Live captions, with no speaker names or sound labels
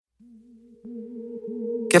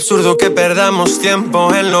Qué absurdo que perdamos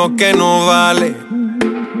tiempo en lo que no vale.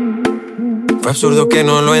 Fue absurdo que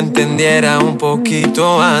no lo entendiera un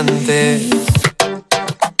poquito antes.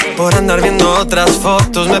 Por andar viendo otras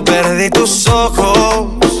fotos me perdí tus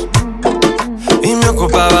ojos y me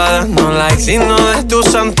ocupaba dando likes y no de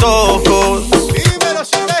tus antojos.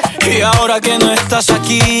 Y ahora que no estás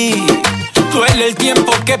aquí, duele el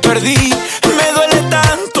tiempo que perdí. Me duele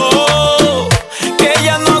tanto que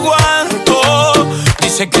ya no aguanto.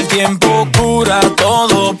 Dice que el tiempo cura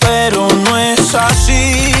todo, pero no es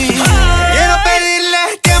así. Quiero pedirle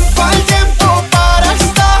tiempo al tiempo para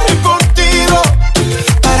estar contigo,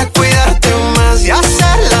 para cuidarte más y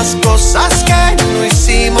hacer las cosas que no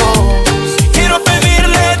hicimos. Quiero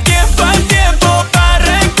pedirle tiempo al tiempo para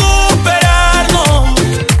recuperarnos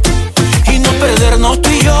y no perdernos tú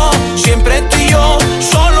y yo, siempre tú y yo,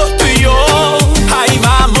 solo tú y yo. Ahí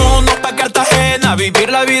vámonos pa' Cartagena, vivir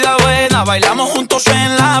la vida buena, bailamos juntos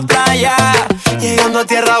en la playa. Llegando a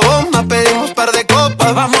tierra bomba pedimos par de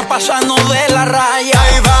copas, Vamos pasando de la raya.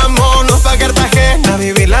 ahí vámonos pa' Cartagena,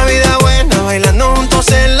 vivir la vida buena, bailando juntos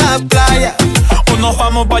en la playa. O nos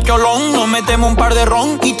vamos pa' Cholón, nos metemos un par de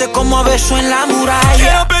ron y te como a beso en la muralla.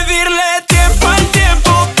 Quiero pedirle tiempo al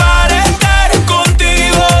tiempo para estar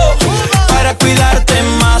contigo, para cuidarte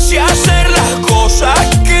más y hacer las cosas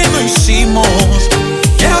que no hicimos.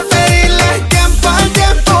 Quiero pedirle tiempo al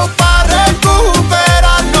tiempo para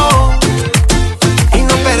recuperarnos y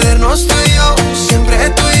no perdernos tú y yo, siempre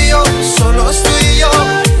tú y yo, solos tú y yo.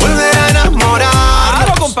 Volver a enamorarnos,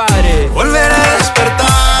 ¡Claro, compadre! volver a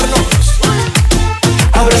despertarnos,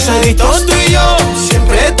 abrazaditos tú y yo,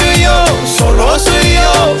 siempre tú y yo, solos tú y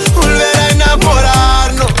yo. Volver a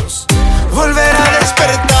enamorarnos, volver a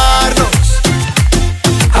despertarnos,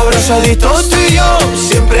 abrazaditos tú y yo,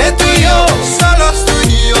 siempre tú y yo, solos tú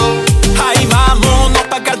y yo. Ahí vámonos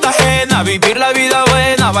pa' Cartagena, vivir la vida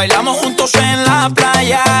buena, bailamos juntos en la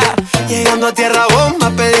playa. Llegando a tierra bomba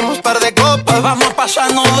pedimos par de copas, Vamos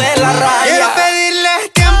pasando de la raya. quiero pedirle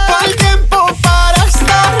tiempo al tiempo para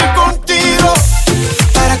estar contigo,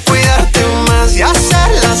 para cuidarte más y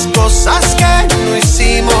hacer las cosas que no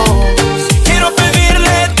hicimos. Quiero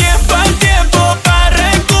pedirle tiempo al tiempo para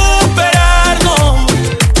recuperarnos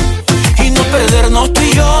y no perdernos tú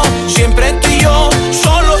y yo, siempre tú y yo,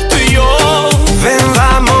 solo tú y yo. Ven,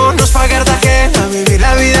 vámonos pa' Cartagena, vivir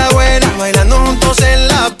la vida buena, bailando juntos en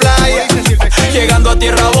la playa. Llegando a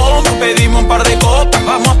tierra bomba pedimos un par de copas,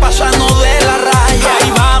 vamos pasando de la raya.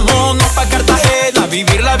 Y vámonos pa' Cartagena,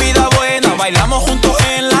 vivir la vida buena, bailamos juntos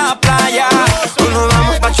en la playa. O nos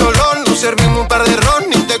vamos pa' Cholón, nos servimos un par de ron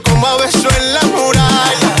y te como a beso en la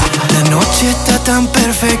muralla. La noche está tan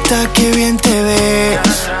perfecta que bien te ves.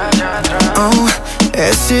 Oh,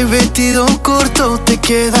 ese vestido corto te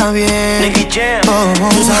queda bien. Oh,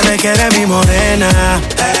 Tú sabes que eres mi morena,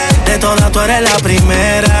 de todas tú eres la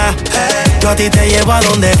primera. Yo a ti te llevo a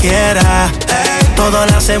donde quiera, todo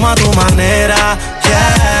lo hacemos a tu manera.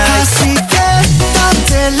 Yeah. así que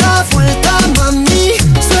date la vuelta, mami.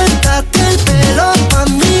 Suéltate el pelo,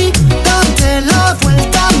 mami. Date la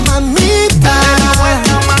vuelta, mamita.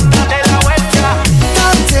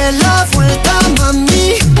 Date la vuelta,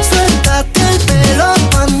 mami. Suéltate el pelo,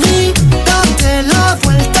 mami. Date la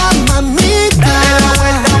vuelta, mamita.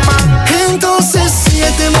 Entonces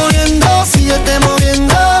síguete moviendo, síguete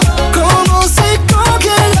moviendo. Como si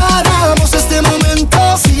congeláramos este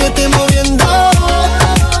momento, síguete moviendo.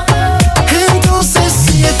 Entonces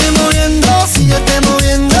síguete moviendo, síguete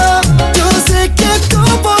moviendo. Yo sé que tú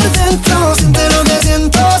por dentro sientes lo que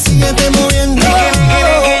siento, síguete moviendo.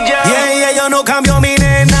 Yeah, yo no cambio mi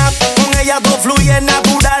nena, con ella todo fluye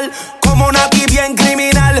natural, como Nati bien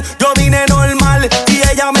criminal. Yo vine normal y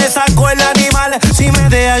ella me sacó el animal. Si me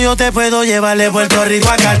deja yo te puedo llevar de Puerto Rico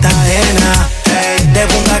a Cartagena, hey, de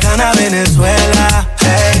Punta Cana a Venezuela,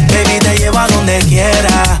 hey, baby te llevo a donde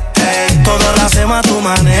quiera, hey, todo lo hacemos a tu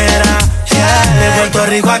manera, yeah, de Puerto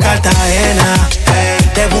Rico a Cartagena, hey,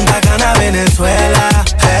 de Punta Cana a Venezuela,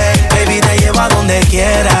 hey, baby te llevo a donde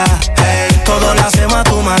quiera, hey, todo lo hacemos a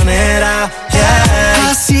tu manera, yeah.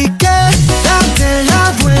 Así que date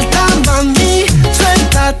la vuelta, mami.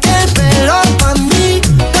 Suéltate el pelo, mami.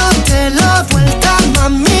 Date la vuelta,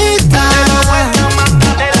 mamita.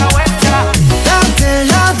 Date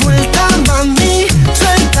la vuelta, mami.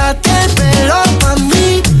 Suéltate el pelo,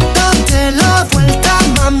 mami. Date la vuelta,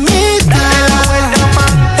 mamita.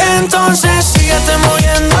 Entonces síguete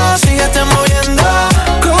moviendo,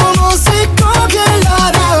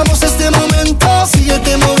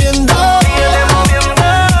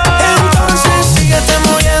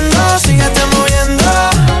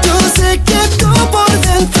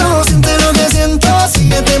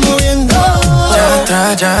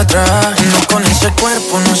 allá atrás. No con ese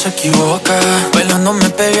cuerpo no se equivoca. Bailando me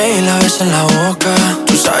pegué y la besé en la boca.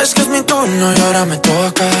 Tú sabes que es mi turno y ahora me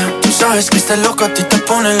toca. Tú sabes que este loco a ti te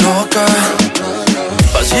pone loca.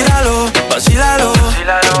 Vacílalo, vacílalo,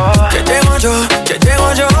 que llego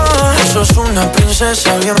yo. Tú sos una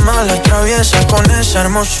princesa bien mala y traviesa, con esa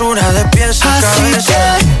hermosura de pies a cabeza. Así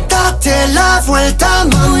que date la vuelta,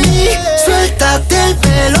 mami. Suéltate el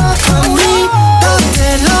pelo, mami.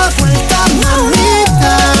 Date la vuelta,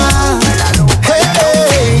 mamita. Hey,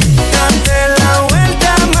 hey. Date la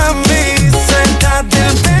vuelta, mami. Suéltate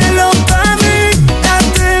el pelo, mami.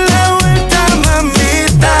 Date la vuelta,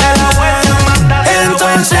 mamita.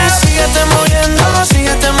 Entonces síguete moviendo,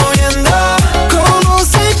 síguete moviendo. Como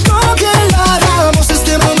si congeláramos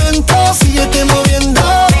este momento. Síguete moviendo.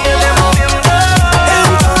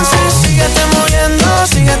 Entonces síguete moviendo,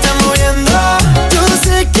 síguete moviendo. Yo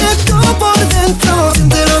sé que tú por dentro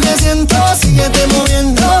sientes lo que siento. Síguete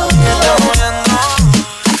moviendo.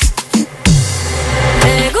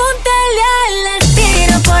 Pregúntale al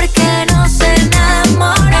destino por qué no se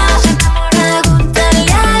enamora.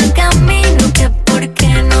 Pregúntale al camino que por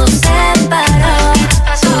qué no se paró.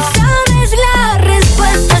 Tú sabes la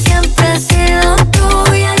respuesta, siempre ha sido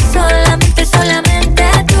tuya. Y solamente, solamente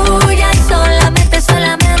tuya. Y solamente,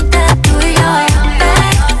 solamente tuya.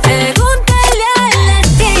 Pregúntale al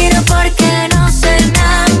destino por qué no se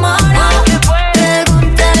enamora.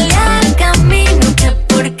 Pregúntale al camino que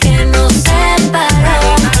por qué no se paró.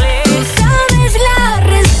 Tú sabes la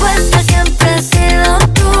respuesta, siempre ha sido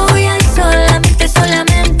tuya. Y solamente,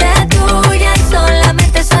 solamente tuya. Y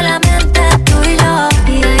solamente, solamente tuya.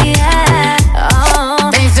 Yeah, yeah. Oh.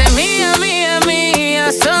 Te hice mía, mía, mía,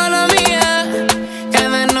 solo mía.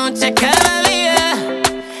 Cada noche, cada día.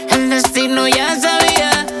 El destino ya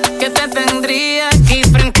sabía que te tendría aquí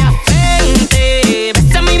frente a frente.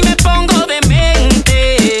 Bésame y me pongo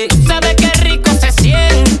demente. Sabes qué rico se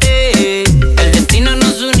siente. El destino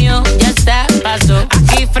nos unió, ya está, pasó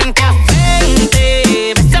aquí frente a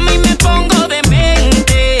frente. Bésame y me pongo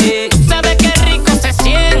demente. Sabes qué rico se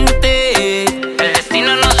siente. El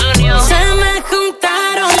destino nos unió. Se me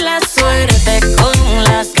juntaron la suerte con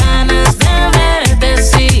las ganas de verte.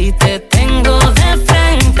 Si te tengo de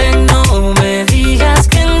frente, no me digas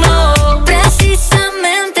que no.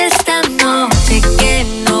 Precisamente esta noche que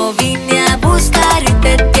no vine a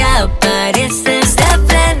buscarte, te apareces de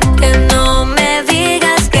frente. No me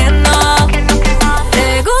digas que no.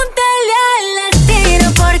 Pregúntale al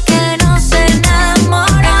destino por qué no se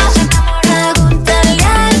enamora. Pregúntale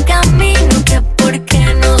al camino que por qué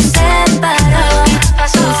no se paró.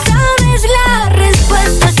 Tú sabes la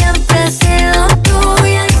respuesta, siempre ha sido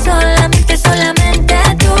tuya. Y solamente, solamente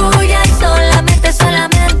tuya. Y solamente,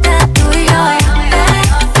 solamente tuya.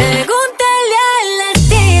 Pregúntale al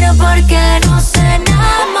destino por qué no se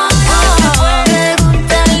enamoró.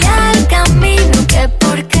 Pregúntale al camino que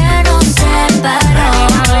por qué no se paró.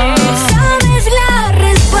 Tú sabes la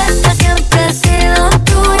respuesta, siempre ha sido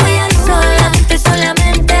tuya. Y solamente,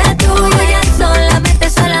 solamente tuya. Y solamente,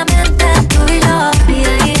 solamente tuya.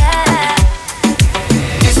 Yeah, yeah.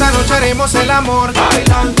 Esta noche haremos el amor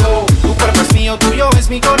bailando. Tu cuerpo es mío, tuyo es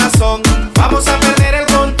mi corazón. Vamos a perder el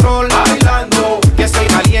control bailando. Que estoy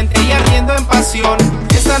caliente y ardiendo en pasión.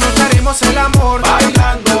 Esta noche haremos el amor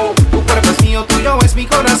bailando. Tu cuerpo es mío, tuyo es mi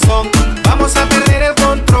corazón. Vamos a perder el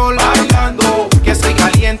control bailando. Que estoy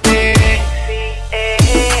caliente.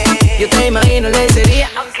 Yo te imagino en lencería,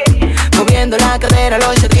 moviendo la cadera,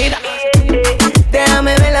 lo Shakira.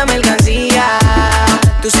 Déjame ver la mercancía.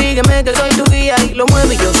 Tú sígueme que soy tu guía y lo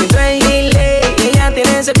muevo y yo soy tu delay. Y ella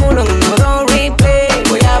tiene ese culo en un modo replay.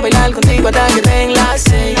 Voy a bailar contigo hasta que den las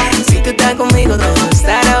 6. Si tú estás conmigo todo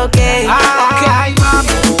estará ok. Ay,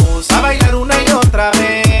 vamos a bailar una y otra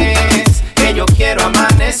vez. Que yo quiero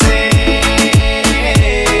amanecer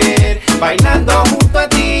bailando junto a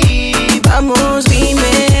ti. Vamos,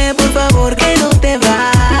 dime por favor que no te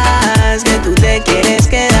vas, que tú te quieres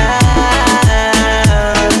quedar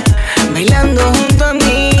bailando junto a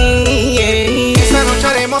mí. Esta noche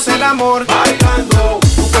haremos el amor bailando.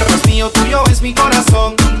 Tu cuerpo es mío, tuyo es mi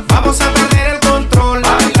corazón. Vamos a perder el control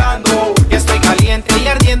bailando. Que estoy caliente y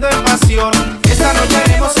ardiendo en pasión. Esta noche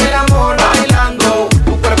haremos el amor bailando.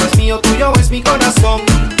 Tu cuerpo es mío, tuyo es mi corazón.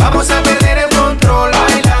 Vamos a perder el control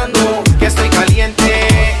bailando. Que estoy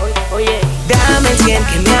caliente. Oye, dame el 100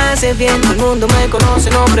 que me hace bien. Todo el mundo me conoce,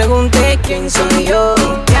 no pregunte quién soy yo.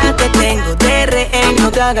 Ya te tengo de rehén, no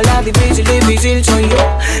te se haga la difícil, difícil soy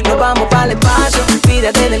yo. Nos vamos para el espacio,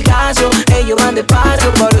 fíjate del caso. Ellos van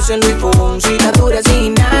despacio, por eso Luis Fonsi, la dura sin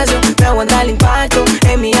gimnasio. Me aguanta el impacto,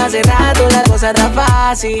 en mí hace rato la cosa está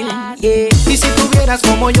fácil, yeah. Y si tuvieras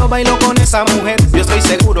como yo bailo con esa mujer, yo estoy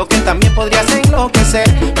seguro que también podrías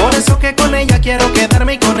enloquecer. Por eso que con ella quiero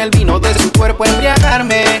quedarme y con el vino de su cuerpo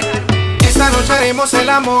embriagarme. Esta noche haremos el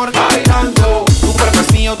amor bailando. Tu cuerpo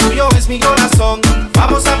es mío, tuyo es mi corazón.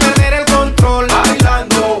 Vamos a perder el control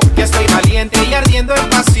bailando. Que estoy caliente y ardiendo en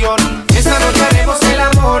pasión. Esta noche haremos el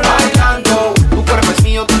amor bailando. Tu cuerpo es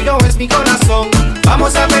mío, tuyo es mi corazón.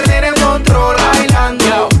 Vamos a perder el control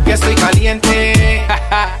bailando. Que estoy caliente.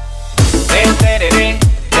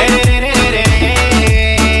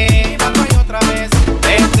 Vamos otra vez.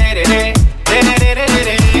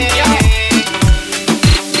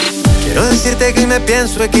 Quiero decirte que me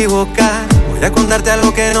pienso equivocar. Voy a contarte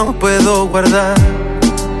algo que no puedo guardar.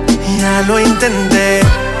 Ya lo intenté,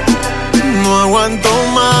 no aguanto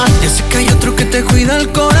más. Ya sé que hay otro que te cuida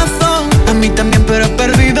el corazón. A mí también, pero he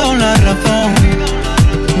perdido la razón.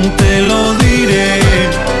 Te lo diré.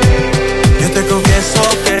 Yo te confieso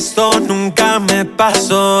que esto nunca me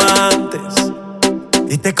pasó antes.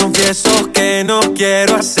 Y te confieso que no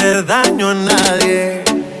quiero hacer daño a nadie.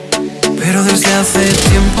 Pero desde hace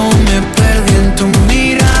tiempo me perdí en tu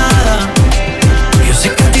mirada. Yo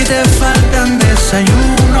sé que a ti te faltan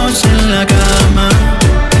desayunos en la cama.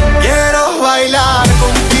 Quiero bailar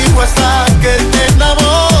contigo hasta que te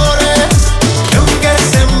enamores. Y aunque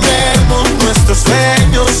sembremos nuestros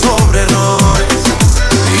sueños sobre errores,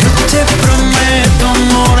 yo te prometo,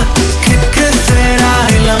 amor, que crecerá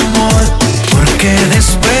el amor. Porque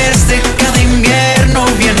después de cada invierno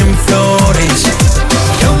vienen flores.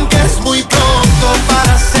 y aunque es muy pronto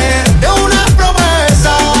para hacerte una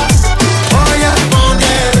promesa, voy a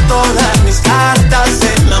poner todas mis cartas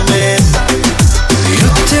en la mesa. Yo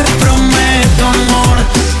te prometo, amor,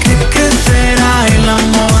 que crecerá el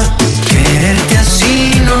amor. Quererte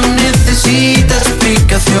así no necesita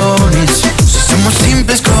explicaciones. Si somos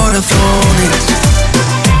simples corazones.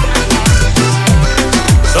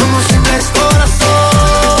 Somos simples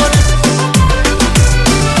corazones.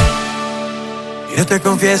 Yo te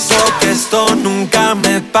confieso que esto nunca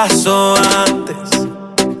me pasó antes.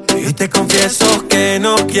 Y te confieso que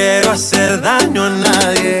no quiero hacer daño a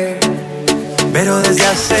nadie. Pero desde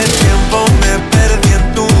hace tiempo me perdí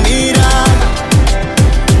en tu mirada.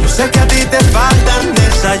 Yo sé que a ti te faltan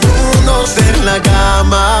desayunos en la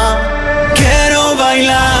cama. Quiero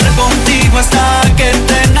bailar contigo hasta que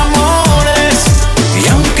te enamores. Y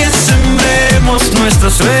aunque sembremos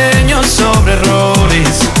nuestros sueños sobre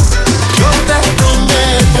errores, Yo te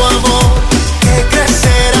prometo, amor, que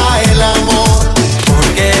crecerá el amor.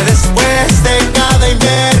 Porque después de cada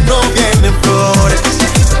invierno vienen flores.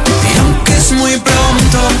 y aunque es muy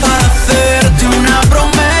pronto para hacerte una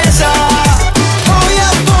promesa, voy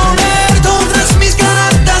a poner todas mis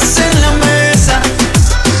cartas en la mesa.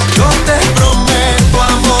 Yo te prometo,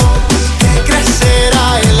 amor, que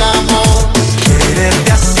crecerá el amor.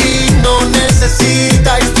 Quererte así No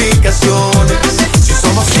necesita explicaciones. Si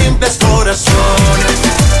somos simples corazones.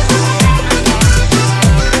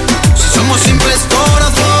 Si somos simples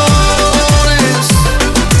corazones.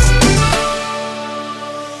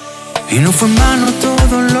 Y no fue en vano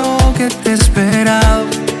todo lo que te he esperado.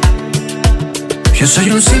 Yo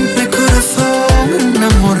soy un simple corazón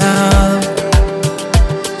enamorado.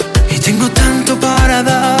 Y tengo tanto para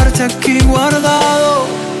darte aquí guardado.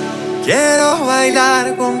 quiero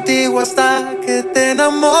bailar contigo hasta que te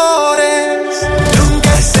enamores. Y aunque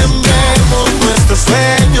sembremos nuestros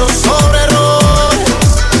sueños sobre errores,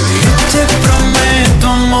 Yo te prometo,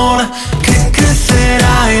 amor, que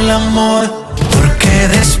crecerá el amor. Porque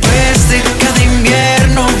después de cada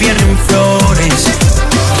invierno vienen flores.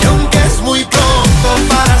 y aunque es muy pronto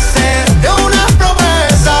para hacerte una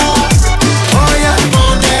promesa, voy a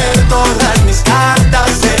poner todas mis cartas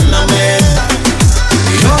en la mesa.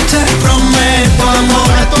 Yo te prometo,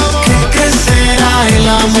 amor, que crecerá el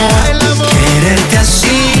amor. Quererte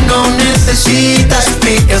así no necesita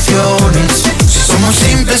explicaciones. Si somos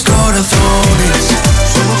simples corazones.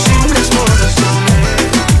 Somos simples corazones.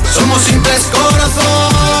 Somos simples corazones.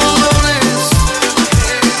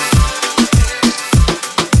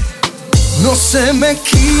 No se me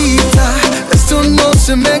quita, esto no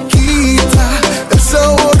se me quita. El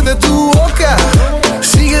sabor de tu boca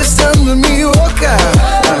sigue estando en mi boca.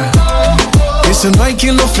 Eso no hay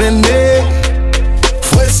quien lo frene,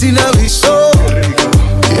 fue sin aviso.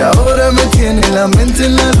 Y ahora me tiene la mente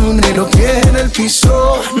en la luna y los pies en el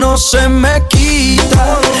piso. No se me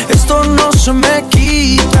quita, esto no se me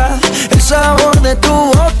quita. El sabor de tu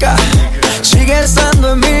boca sigue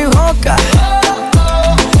estando en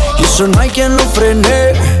eso no hay quien lo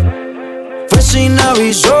frene. Fue sin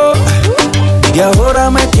aviso. Y ahora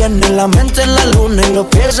me tiene la mente en la luna y los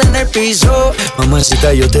pies en el piso.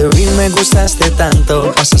 Mamacita, yo te vi, me gustaste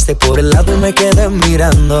tanto. Pasaste por el lado y me quedé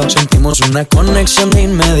mirando. Sentimos una conexión de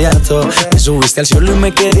inmediato. Me subiste al cielo y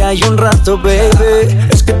me quedé ahí un rato, baby.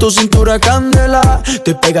 Es que tu cintura candela,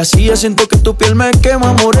 te pegas y ya siento que tu piel me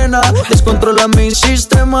quema morena. Descontrola mi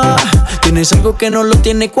sistema. Tienes algo que no lo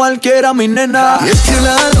tiene cualquiera, mi nena. Y es que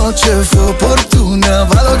la noche fue oportuna.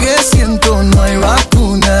 Para lo que siento no hay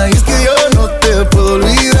vacuna. Y es que yo no te puedo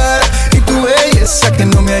olvidar. Y tu belleza que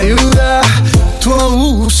no me ayuda. Tú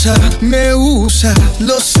abusas, me usas,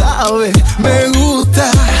 lo sabes, me gusta.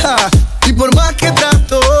 Y por más que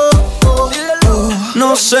trato,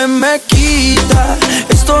 no se me quita,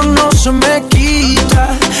 esto no se me quita.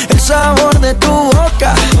 El sabor de tu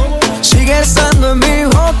boca sigue estando en mi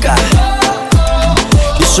boca.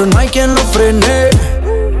 Y eso no hay quien lo frene.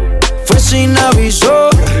 Fue sin aviso.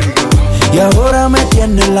 Y ahora me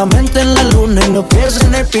tiene la mente en la luna y los pies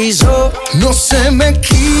en el piso. No se me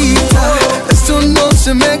quita, esto no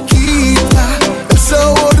se me quita. El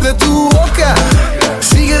sabor de tu boca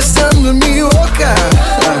sigue estando en mi boca.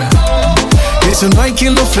 Eso no hay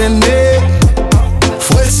quien lo frene.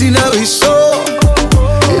 Fue sin aviso.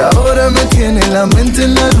 Y ahora me tiene la mente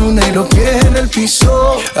en la luna y los pies en el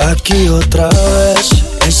piso. Aquí otra vez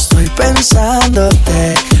estoy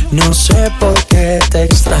pensándote. No sé por qué te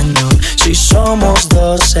extraño, si somos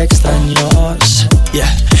dos extraños.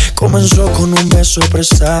 Yeah. Comenzó con un beso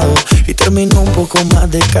prestado y terminó un poco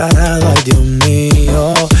más descarado. Ay, Dios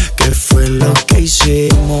mío, ¿qué fue lo que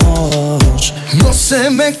hicimos? No se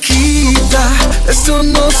me quita, esto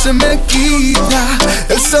no se me quita.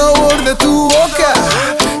 El sabor de tu boca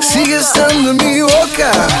sigue estando en mi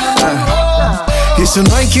boca. Y eso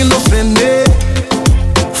no hay quien lo frene.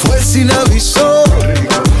 Fue sin aviso.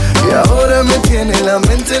 Y ahora me tiene la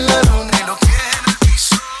mente en la luna y los pies en el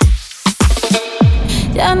piso.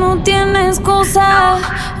 Ya no tiene excusa.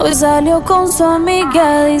 Hoy salió con su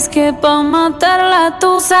amiga. Dice que pa' matar la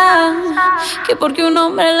tusa. Que porque un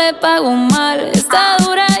hombre le pagó mal. Está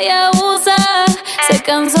dura y abusa. Se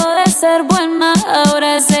cansó de ser buena.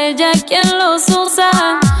 Ahora es ella quien los usa.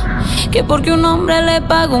 Que porque un hombre le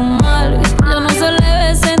pagó mal. Ya no se le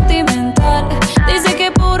ve sentimental. Dice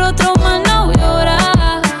que por otro más no llora.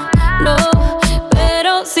 No,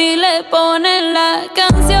 pero si le ponen la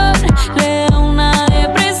canción, le da una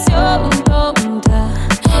depresión tonta.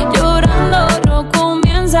 Llorando no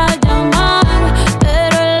comienza a llamar,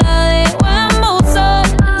 pero él la dejó en buzón.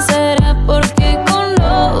 ¿Será porque con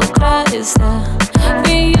la otra está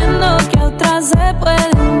fingiendo que a otra se puede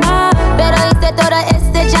amar? Pero hice todo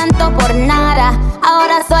este llanto por nada.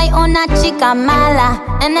 Ahora soy una chica mala.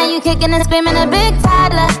 And now you kicking and screaming a big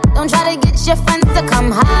toddler. Don't try to get your friends to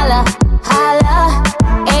come holla, holla.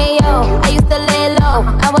 Ayo, I used to lay low.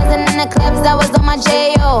 I wasn't in the clubs, I was on my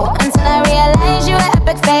J.O. Until I realized you were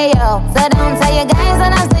epic fail. So don't tell your guys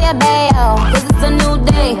when I say a bayo. Cause it's a new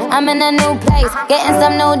day, I'm in a new place. Getting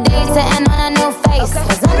some new dates, sitting on a new face.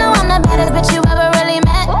 Cause I know I'm the baddest bitch you ever really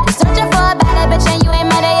met. You're searching for a better bitch and you ain't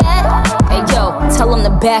met her yet. Hey yo, tell him to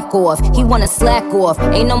back off. He wanna slack off.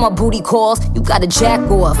 Ain't no more booty calls, you gotta jack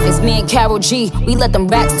off. It's me and Karol G, we let them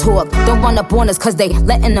racks talk. Don't run up on us cause they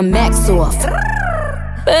letting the max off.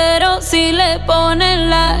 Pero si le ponen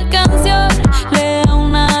la canción, le da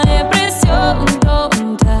una depresión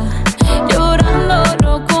tonta. Llorando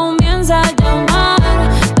no comienza a llamar,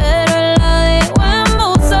 pero él la dejó en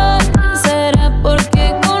buzón. ¿Será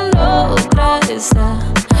porque con la otra está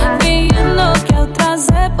fingiendo que a otra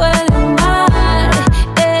se puede amar?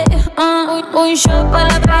 Un shot para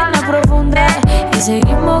la pena profunda y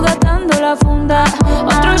seguimos gastando la funda.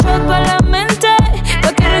 Otro shot para la mente,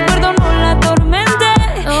 pa' que el recuerdo no la atormente.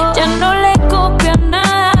 Ya no le copia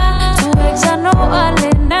nada, su ex ya no vale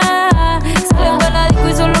nada. Sale para la disco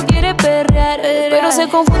y solo quiere perrear, pero se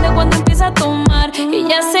confunde cuando empieza a tomar. Y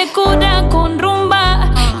ya se cura con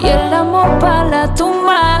rumba y el amor pa' la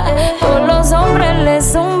tumba. Todos los hombres le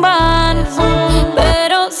zumban,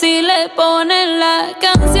 pero si le ponen la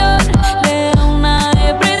canción, le da una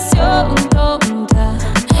depresión tonta.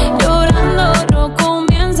 Llorando no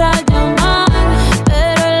comienza a llamar,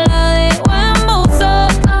 pero él la dejó en buzón.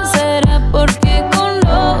 ¿Será porque con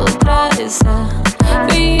la otra está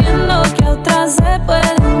fingiendo que a otra se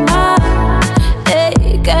puede amar?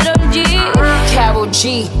 Ey, Karol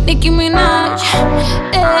G, Nicki Minaj,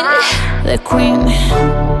 ey, the queen,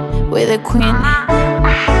 we're the queen.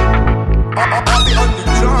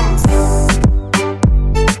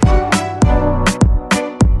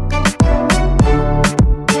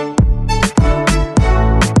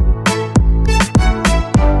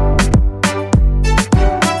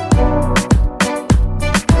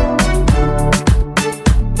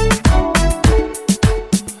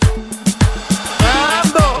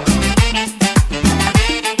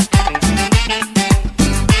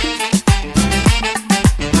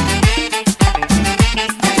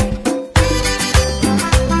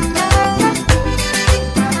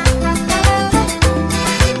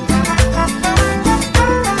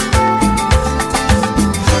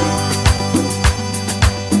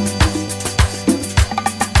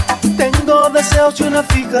 deseos y una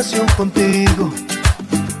fijación contigo.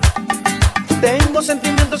 Tengo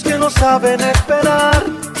sentimientos que no saben esperar.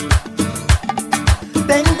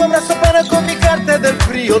 Tengo abrazo para cobijarte del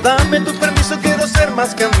frío. Dame tu permiso, quiero ser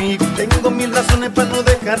más que amigo. Tengo 1000 razones para no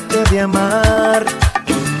dejarte de amar.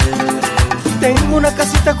 Tengo una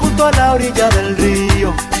casita junto a la orilla del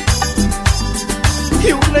río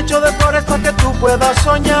y un lecho de flores para que tú puedas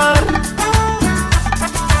soñar.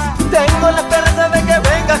 Tengo la esperanza de que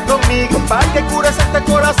vengas conmigo para que cures este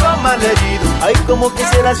corazón malherido. Ay, como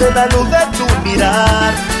quisiera ser la luz de tu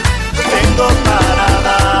mirar. Tengo para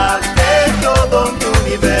darte todo mi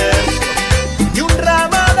universo y un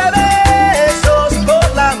ramo de besos por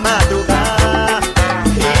la madrugada,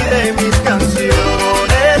 y de mis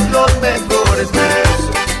canciones los mejores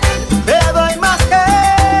versos. Te doy más que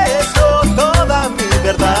eso, toda mi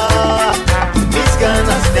verdad, mis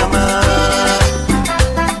ganas de amar.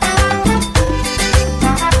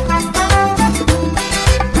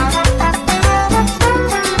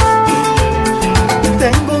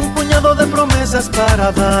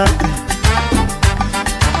 Para darte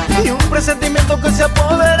y un presentimiento que se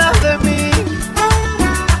apodera de mí.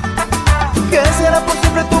 Que será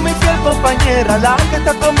posible tú, mi fiel compañera, la que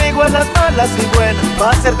está conmigo en las malas y buenas.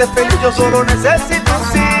 Para hacerte feliz yo solo necesito un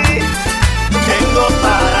sí. Tengo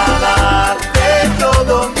para darte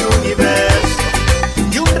todo mi universo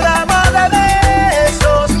y un ramo de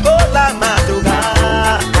besos por la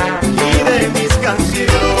madrugada, y de mis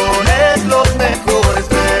canciones los mejores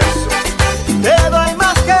versos. Te doy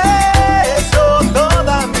más que eso,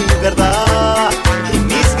 toda mi verdad y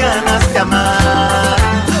mis ganas de amar.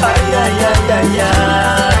 Ay, ay, ay, ay,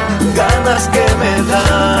 ay, ganas que me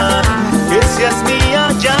dan que seas mía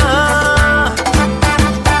ya.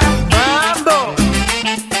 ¡Mambo!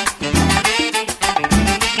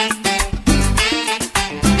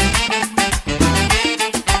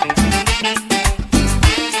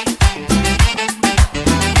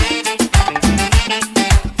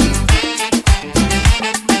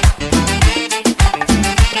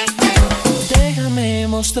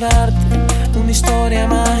 Mostrarte una historia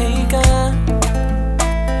mágica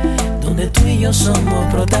donde tú y yo somos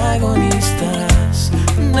protagonistas.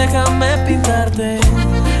 Déjame pintarte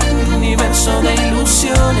un universo de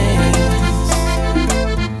ilusiones.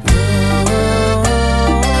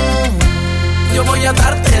 Yo voy a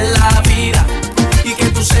darte la vida y que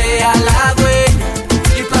tú seas la dueña,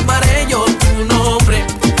 y plasmaré yo tu nombre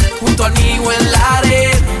junto al mío en la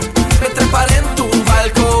arena. Me treparé en tu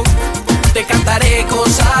balcón, te cantaré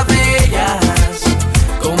cosas bellas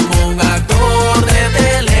como un actor de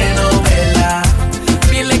telenovela.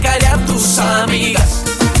 Bien le caeré a tus amigas,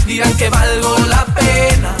 dirán que valgo la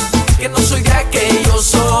pena, que no soy de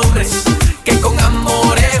aquellos hombres que con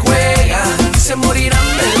amores juegan. Se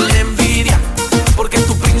morirán de la envidia porque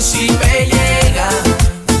tu príncipe llega.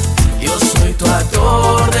 Yo soy tu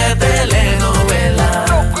actor de telenovela.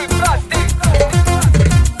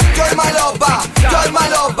 Yo el maloba, yo el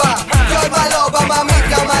maloba, yo el maloba,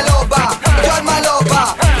 mamita maloba. Yo el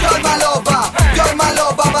maloba, yo el maloba, yo el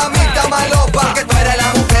maloba, mamita maloba. Que tú eres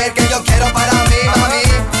la mujer que yo quiero para mí, mami.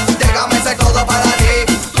 Déjame ser todo para ti.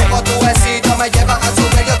 Como tu besito me llevan a su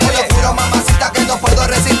medio. Te lo juro, mamacita, que no puedo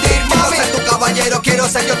resistir, mami. Quiero ser tu caballero, quiero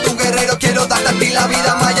ser yo tu guerrero. Quiero darte a ti la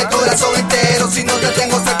vida, más y el corazón entero. Si no te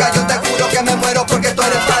tengo cerca, yo te juro que me muero, porque tú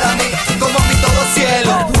eres para mí como mi todo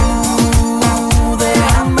cielo.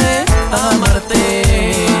 Déjame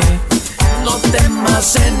amarte, no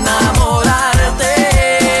temas enamorarte.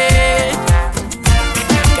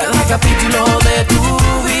 Cada capítulo de tu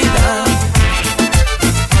vida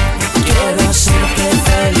quiero hacerte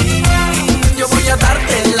feliz. Yo voy a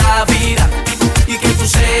darte la vida y que tú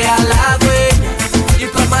seas la dueña, y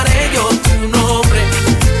plasmaré yo tu nombre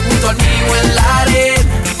junto al mío en la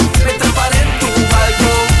arena. Me atraparé en tu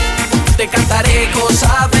balcón, te cantaré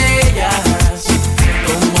cosas bellas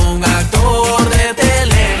como un actor de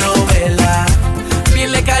telenovela.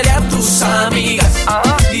 Bien le caeré a tus amigas,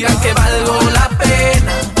 dirán que valgo la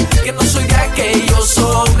pena, que no soy de aquellos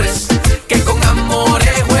hombres que con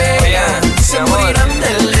amores juegan. Se morirán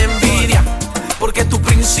de la envidia porque tu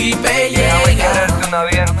príncipe llega.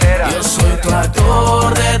 Yo soy tu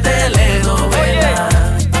actor de telenovela.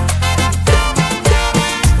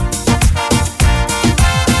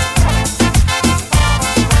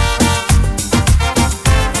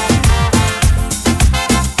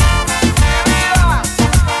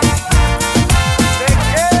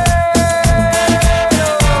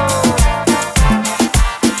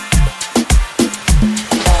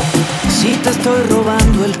 Si te estoy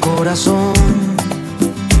robando el corazón,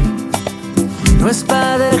 no es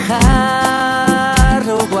para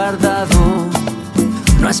dejarlo guardado,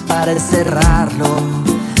 no es para encerrarlo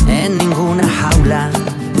en ninguna jaula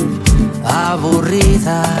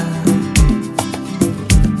aburrida.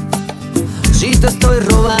 Si te estoy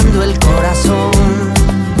robando el corazón,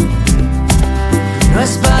 no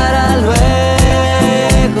es para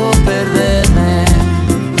luego perderme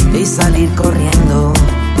y salir corriendo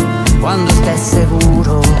cuando estés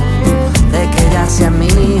seguro de que ya sea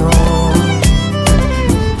mío.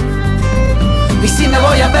 Y si me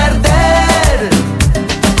voy a perder,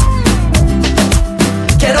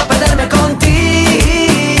 quiero perderme contigo,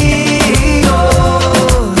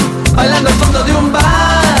 bailando al fondo de un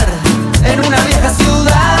bar en una vieja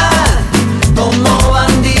ciudad como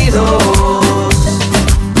bandidos.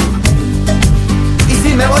 Y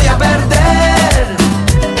si me voy a perder,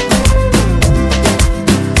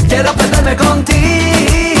 quiero perderme contigo,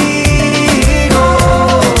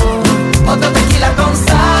 otro tequila con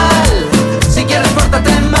sal, si quieres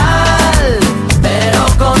pórtate mal, pero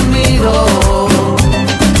conmigo.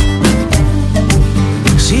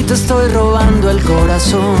 Si te estoy robando el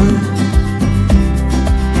corazón,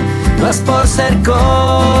 no es por ser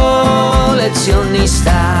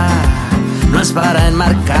coleccionista, no es para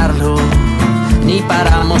enmarcarlo, ni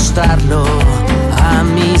para mostrarlo a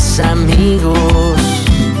mis amigos.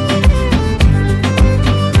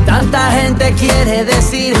 Tanta gente quiere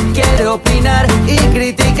decir, quiere opinar y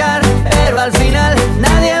criticar, pero al final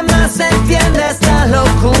nadie más entiende esta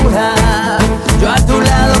locura. Yo a tu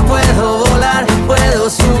lado puedo volar, puedo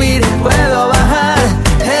subir, puedo bajar.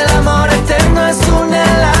 El amor eterno es un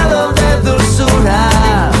helado de dulzura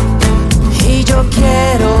y yo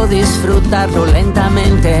quiero disfrutarlo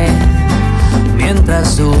lentamente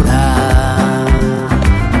mientras dura.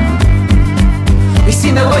 Y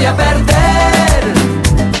si me voy a perder,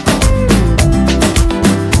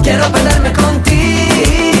 quiero perderme contigo,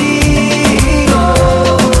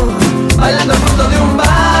 bailando al fondo de un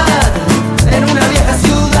bar en una vieja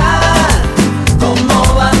ciudad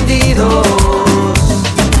como bandidos.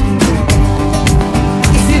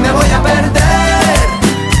 Y si me voy a perder,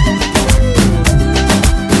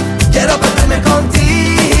 quiero perderme contigo,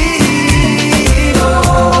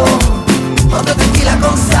 otro tequila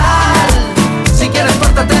con sal, si quieres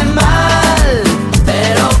pórtate mal,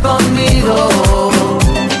 pero conmigo.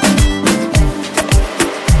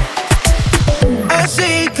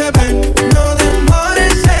 Así que ven, no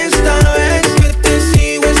demores esta vez, que te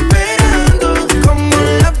sigo esperando como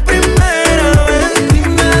la primera vez.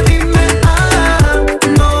 Dime, dime,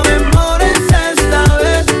 no demores esta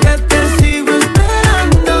vez, que te sigo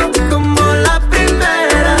esperando como la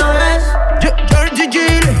primera vez. Georgie G.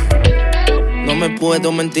 No me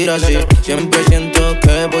puedo mentir así, siempre siento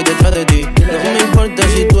que voy detrás de ti. No me importa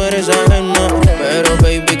si tú eres ajena, pero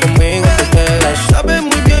baby conmigo te quedas. Sabes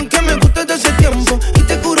muy bien que me gusta desde hace tiempo y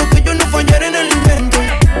te juro que yo no fallaré en el intento.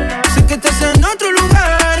 Sé que estás en otro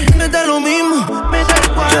lugar, me da lo mismo, me da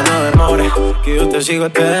igual. Ya no demores, que yo te sigo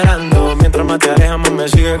esperando. Mientras más te alejas más me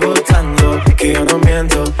sigue gustando. Que yo no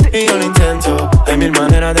miento y yo lo intento. Hay mil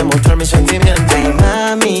maneras de mostrar mis sentimientos. Hey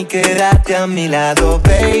mami, quédate a mi lado,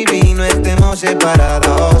 baby, no estemos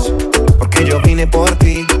separados. Porque yo vine por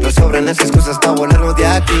ti, no sobran las excusas para volarnos de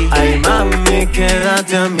aquí. Ay mami,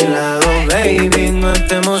 quédate a mi lado, baby, no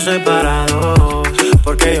estemos separados.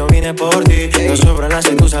 Porque yo vine por ti, no sobran las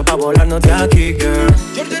excusas para volarnos de aquí, girl.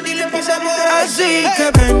 Yo te di le pasamos así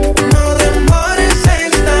que ven, no demores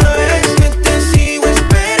esta vez, que te sigo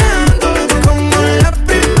esperando como la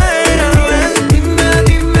primera vez. Dime,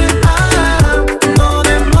 dime, no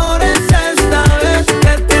demores esta vez,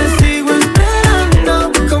 que te sigo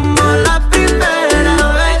esperando como la primera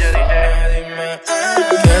vez.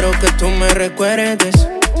 Quiero que tú me recuerdes,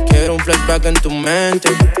 quiero un flashback en tu mente.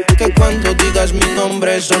 Que cuando digas mi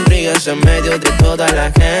nombre sonrías en medio de toda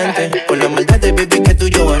la gente. Por la maldad de baby que tú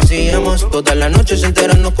y yo hacíamos, todas las noches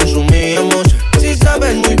enteras nos consumíamos. Si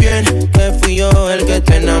sabes muy bien que fui yo el que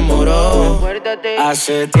te enamoró.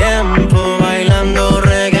 Hace tiempo bailando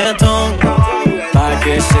reggaetón, pa'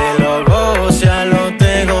 que se lo goce a los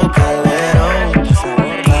Tego Calderón.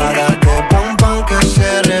 Para que pum pum que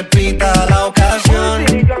se repita la ocasión.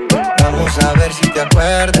 Vamos a ver si te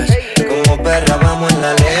acuerdas, como perra vamos en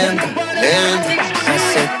la lenta, lenta.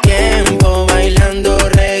 Hace tiempo bailando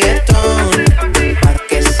reggaetón, pa'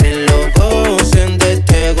 que se lo gocen de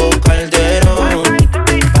Tego Calderón.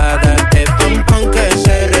 Pa' darte pum pum que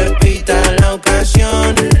se repita la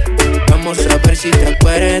ocasión. Vamos a ver si te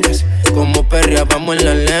acuerdas, como perra vamos en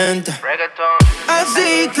la lenta.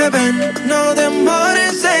 Así que ven, no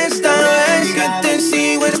demores esta vez, que te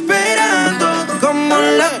sigo esperando como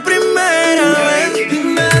la primera vez.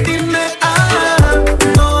 Dime, dime,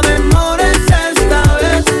 no demores esta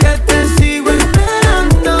vez, que te sigo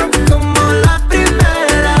esperando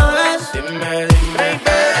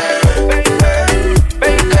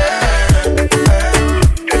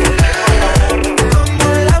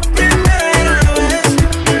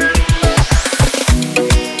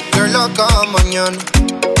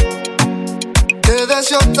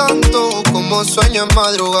deseo tanto como sueño en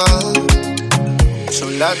madrugada.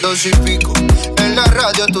 Son las 2 y pico, en la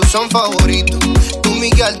radio tú son favoritos. Tú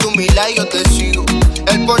Miguel, tú Mila y yo te sigo.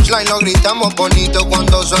 El punchline lo gritamos bonito.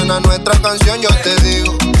 Cuando suena nuestra canción yo te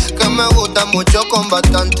digo que me gusta mucho con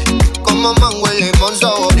bastante, como mango y limón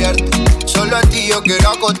saborearte. Solo a ti yo quiero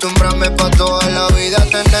acostumbrarme pa' toda la vida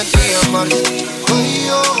tenerte y amarte.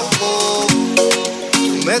 Oye, oh, oh,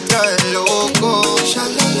 tú me traes loco,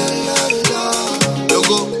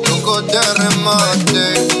 loco, loco de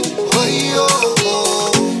remate. Oye, oh,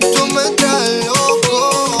 oh, tú me traes loco,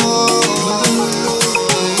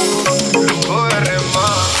 loco de remate.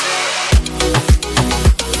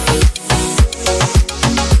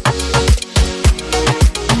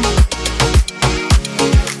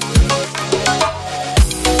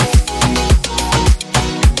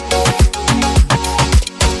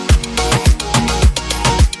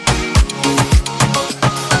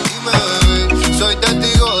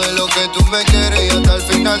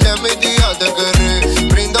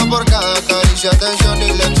 Atención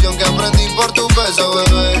y lección que aprendí por tu beso,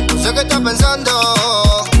 bebé. No sé qué estás pensando,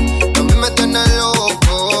 a mí me tienes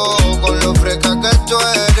loco con lo fresca que tú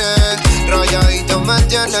eres. Rayadito me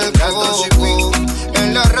tiene el coco.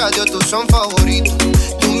 En la radio tú son favoritos.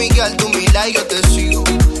 Tú Miguel, tú Mila y yo te sigo.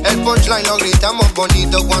 El punchline lo gritamos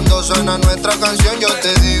bonito. Cuando suena nuestra canción yo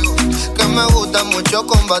te digo que me gusta mucho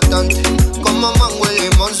con bastante, como mango y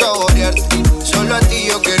limón saborearte. Solo a ti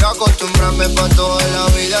yo quiero acostumbrarme pa' toda la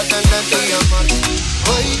vida tenerte y amarte.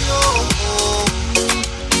 Oye, oh, oh,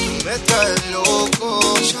 tú me traes loco,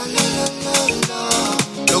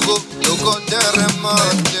 loco, loco de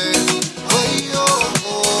remate. Oye, oh,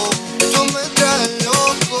 oh, tú me traes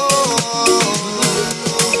loco,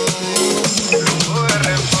 loco de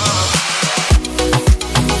remate.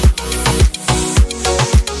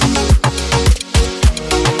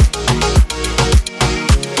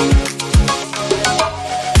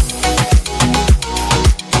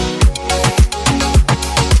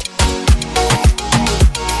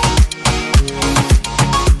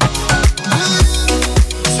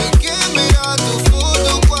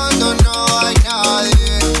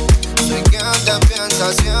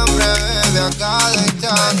 Siempre bebe a cada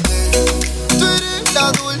instante. Tú eres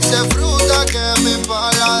la dulce fruta que mi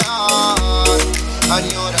paladar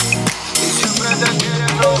añora y siempre te quiere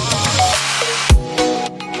probar.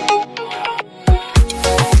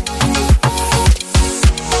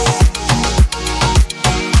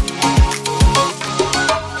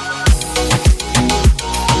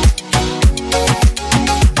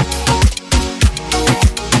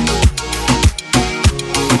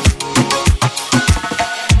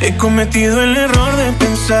 He cometido el error de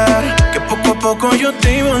pensar que poco a poco yo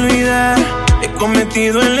te iba a olvidar. He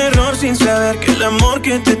cometido el error sin saber que el amor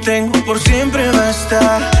que te tengo por siempre va a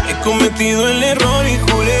estar. He cometido el error y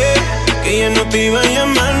juré que ya no te iba a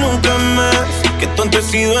llamar nunca más. Qué tonto he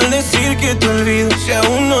sido al decir que te olvido, si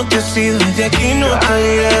aún no te he sido y de aquí no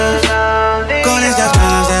te irás. Con esas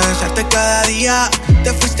ganas de besarte cada día,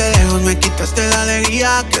 te fuiste lejos, me quitaste la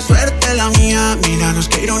alegría. Qué suerte la mía, míranos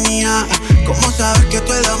qué ironía. ¿Cómo saber que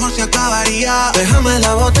todo el amor se acabaría? Déjame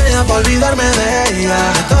la botella para olvidarme de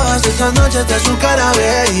ella, de todas esas noches de su cara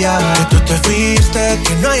bella. Que tú te fuiste,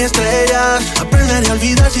 que no hay estrellas. Aprenderé a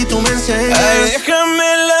olvidar si tú me enseñas. Ay,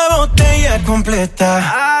 déjame la botella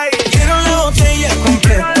completa. Ay, quiero la botella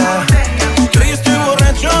completa. Yo ya estoy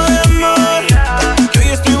borracho de amor. Yo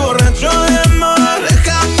ya estoy borracho de amor.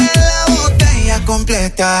 Déjame la botella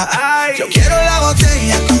completa. Ay, yo quiero la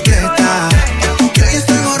botella completa. Yo ya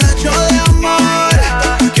estoy borracho de amor.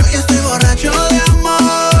 Yo ya estoy borracho de amor.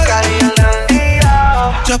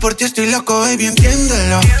 Yo por ti estoy loco, baby,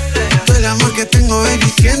 entiéndelo. Todo el amor que tengo,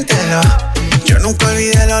 baby, siéntelo. Yo nunca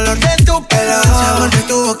olvidé el olor de tu pelo, el sabor de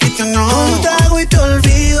tu boquita, no. Un trago y te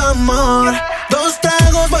olvido, amor. 2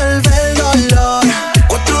 tragos vuelve el dolor.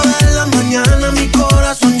 4 de la mañana mi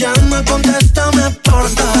corazón llama, contéstame por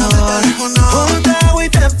favor. Un trago y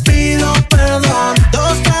te pido perdón.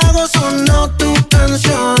 2 tragos sonó tu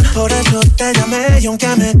canción, por eso te llamé y aunque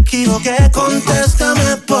me equivoqué,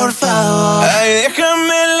 contéstame por favor. Ay,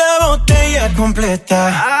 déjame la botella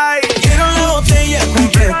completa. Ay, quiero la botella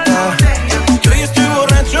completa. Yo ya estoy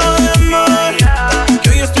borracho de amor.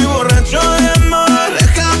 Yo ya estoy borracho de amor.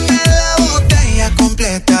 Déjame la botella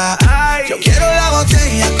completa. Ay, yo quiero la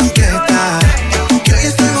botella completa. Yo ya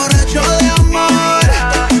estoy borracho de amor.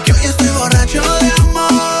 Yo ya estoy borracho de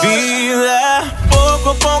amor. Vida,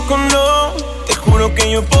 poco a poco no. Te juro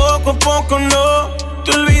que yo poco a poco no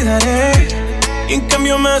te olvidaré. Y en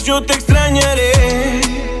cambio más yo te extrañaré.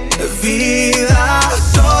 Vida,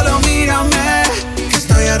 solo mírame, que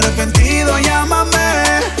estoy arrepentido,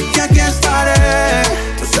 llámame, que aquí estaré.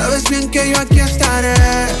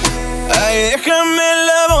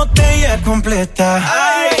 completa.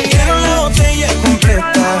 Ay, quiero la botella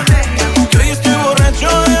completa. Yo hoy estoy borracho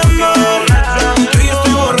de amor. Yo hoy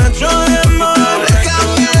estoy borracho de amor.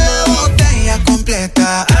 Déjame la botella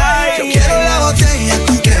completa. Ay, yo quiero la botella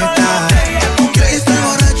completa. Yo hoy estoy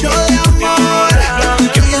borracho de amor.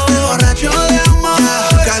 Yo hoy estoy borracho de amor.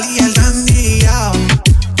 Cali el dandy, yeah.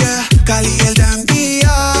 Cali el dandy,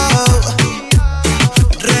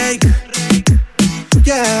 Rey,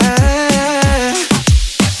 yeah.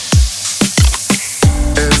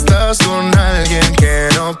 Estás con alguien que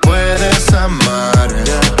no puedes amar,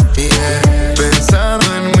 yeah. Pensando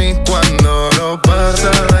en mí cuando lo vas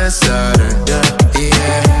a besar,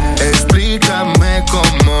 yeah. Explícame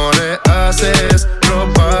cómo le haces.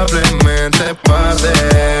 Probablemente pase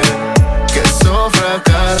que eso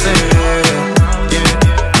fracase, yeah,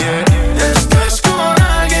 yeah. Estás con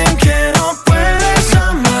alguien que no puedes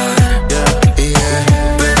amar, Yeah.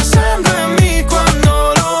 pensando en mí cuando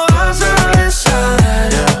lo vas a besar,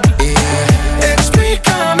 Yeah.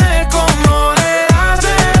 explícame cómo le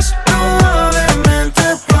haces. Probablemente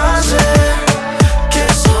pase que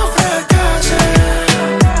eso fracase.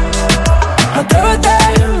 Atrévete,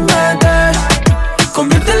 vete,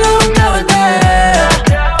 conviértelo en un TBT.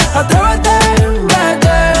 Atrévete,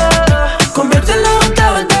 vete, conviértelo en un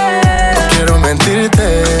TBT. No quiero mentirte,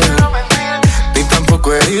 ni tampoco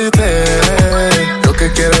herirte. Lo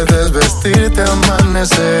que quiero es desvestirte,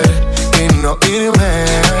 amanecer y no irme.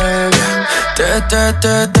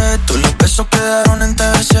 Todos los besos quedaron en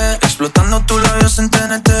TBC. Explotando tus labios en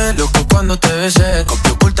TNT. Loco cuando te besé.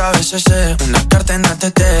 Copia oculta BCC. Una carta en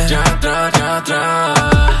ATT. Ya atrás.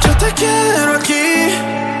 Yo te quiero aquí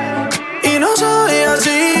y no soy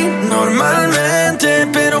así normalmente,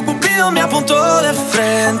 pero Cupido me apuntó de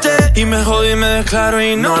frente y me jodí y me declaro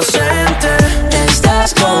inocente.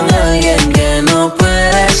 Estás con alguien que no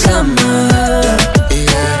puedes amar,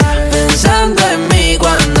 pensando en mí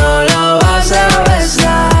cuando lo vas a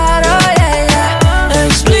besar, oh, yeah, yeah.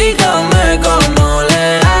 Explícame cómo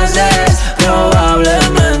le haces.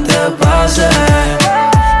 Probablemente pase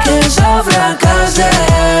que eso fracase,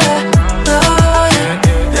 oh, yeah.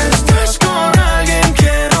 Estás con alguien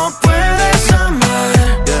que no puedes amar,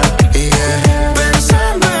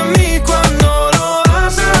 pensando en mí cuando lo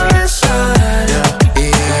vas a besar,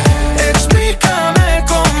 explícame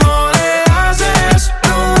cómo le haces.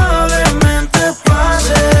 Probablemente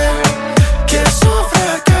pase que eso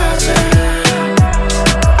fracase.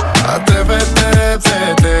 Atrévete,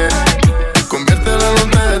 vete, conviértelo en un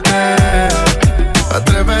TBT.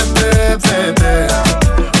 Atrévete, vete,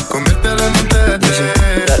 conviértelo en un TBT.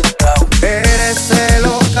 Eres el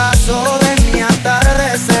ocaso de mi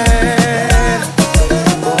atardecer,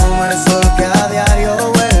 como el sol que a diario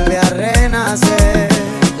vuelve a renacer.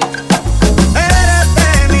 Eres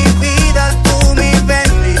de mi vida, tú mi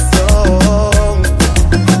bendición,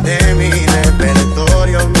 de mi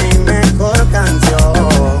repertorio mi mejor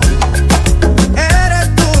canción. Eres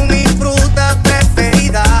tú mi fruta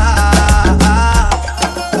preferida,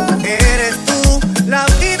 eres tú la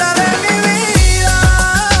vida de mi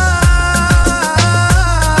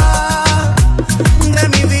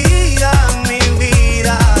vida, mi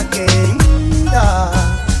vida querida.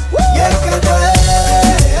 Y es que tú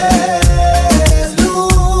eres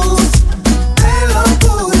luz en la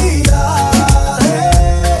oscuridad,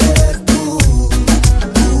 eres tú.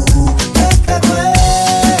 Es que tú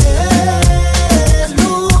eres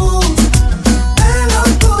luz en la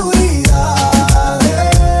oscuridad,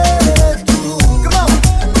 eres tú.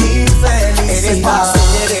 Mi felicidad. Eres paz,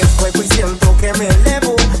 eres fuego y siento que me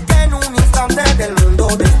elevo, que en un instante del mundo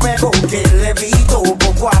despego, que levito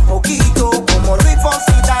poco a poquito, como Luis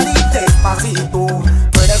Fonsi, Daddy, despacito.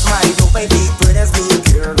 Tú eres marido, baby, tú eres mi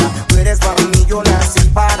girl, tú eres para mí, yo nací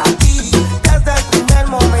para ti. Desde el primer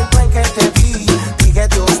momento en que te vi, dije,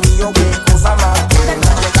 Dios mío, qué cosa más buena.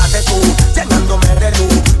 Llegaste tú, llenándome de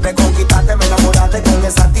luz, me conquistaste, me enamoraste con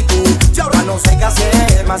esa actitud. Yo ahora no sé qué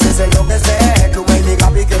hacer, más es enloquecer. Tú me digas,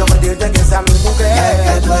 y quiero pedirte que sea mi mujer. Es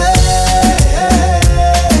que tú eres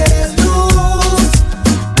luz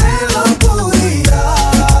en la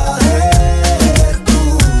oscuridad, eres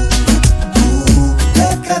tú.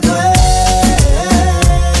 Es que tú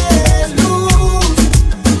eres luz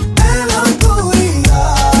en la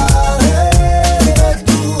oscuridad, eres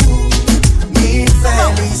tú. Mi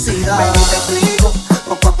felicidad. Baby, te explico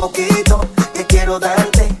poco a poquito que quiero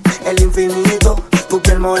darte el infinito. Tu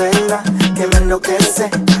piel morena que me enloquece,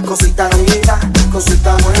 cosita rica,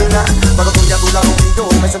 cosita buena. Cuando tú ya a tu lado mío,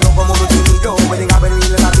 me siento como un niño. Pueden haber venir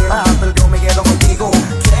de la tierra, pero yo me quedo contigo.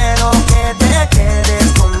 Quiero que te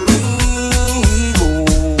quedes conmigo.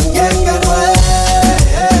 Y es que tú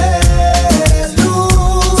eres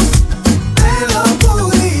luz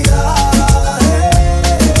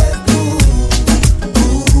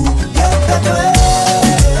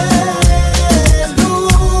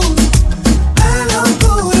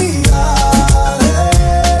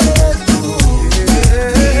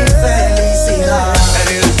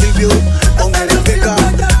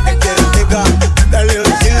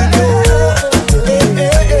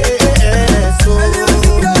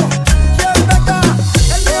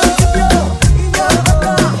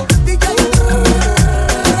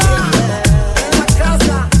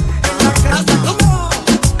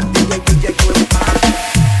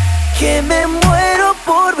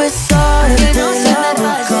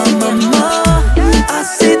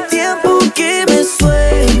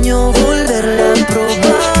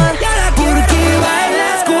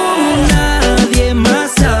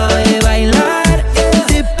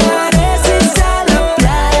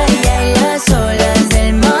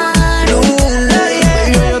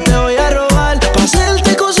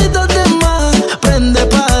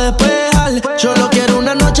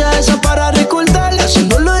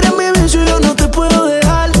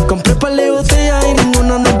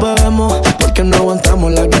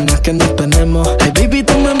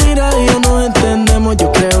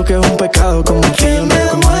pecado como que yo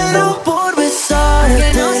me muero por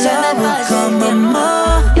besarte la boca,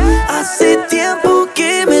 mamá. Hace tiempo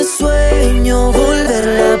que me sueño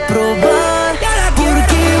volverla a probar.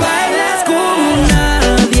 Porque bailas como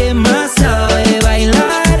nadie más sabe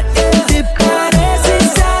bailar. Te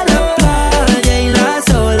pareces a la playa y las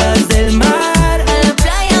olas del mar. A la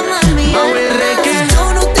playa, mami. Que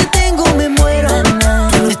yo no te tengo, me muero.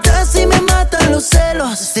 Tú no estás y me matan los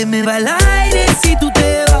celos. Se me va el aire si tú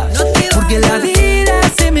te vas. Porque la vida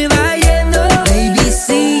se me va yendo. Baby,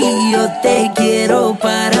 sí, yo te quiero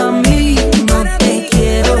para mí. No te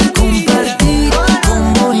quiero compartir.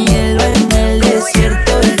 Como hielo en el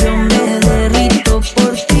desierto, yo me derrito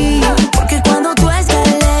por ti. Porque cuando tú estás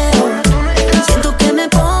lejos, siento que me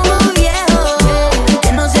pongo viejo.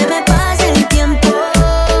 Que no se me pase el tiempo.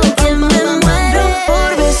 Que me muero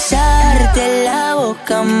por besarte la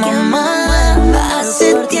boca, mamá.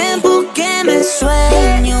 Hace tiempo que me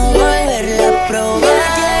sueño volverla a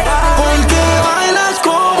probar. Porque bailas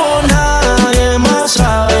como nadie más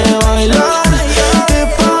sabe bailar. Te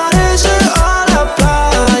parece a la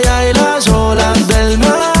playa y las olas del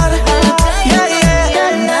mar. Yeah,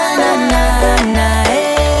 yeah. Na, na, na, na,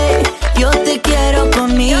 yo te quiero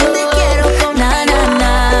conmigo. Na, na,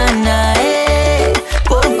 na, na,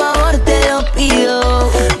 por favor te lo pido.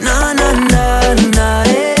 Na, na, na, na,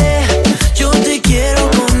 yo te quiero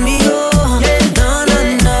conmigo. Na, na,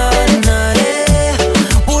 na, na,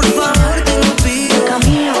 por favor te lo pido.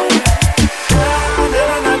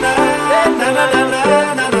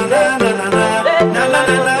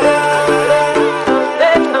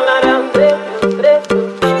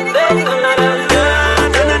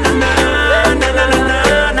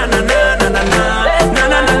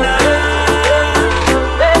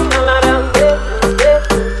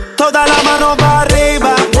 Toda la mano para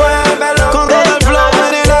arriba, muévelo. Con todo el flow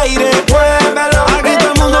en el aire, muévelo. Aquí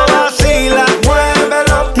todo el mundo vacila,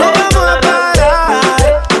 muévelo. No vamos a parar.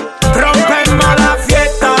 Rompemos la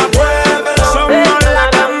fiesta, muévelo. Somos la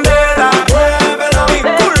candela, muévelo.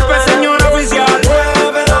 Disculpe, señor oficial,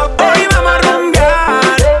 muévelo. Hoy vamos a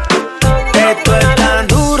rumbear. Esto es tan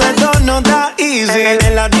duro, esto no está easy.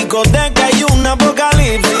 En la discoteca hay un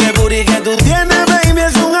apocalipsis. El booty que tú tienes, baby,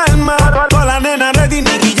 es un alma. Toda la nena ready,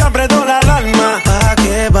 Nicky ya apretó la alarma. Pa'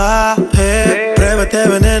 que baje, prueba este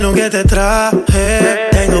veneno que te traje.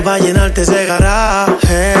 Tengo pa' llenarte ese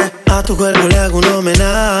garaje. A tu cuerpo le hago un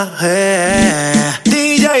homenaje.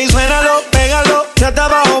 DJ, suénalo, pégalo, ya está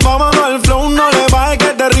abajo, vámonos. El flow no le baje, que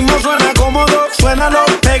este ritmo suena cómodo. Suénalo,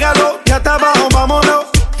 pégalo, ya está abajo, vámonos.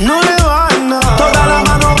 No le bajes nada. Toda la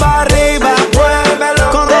mano para arriba,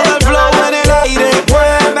 muévelo. Con todo el flow en el aire,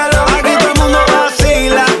 muévelo. Aquí todo el mundo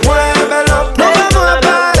vacila, muévelo. No vamos a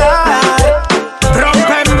parar.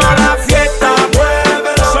 Rompemos la fiesta,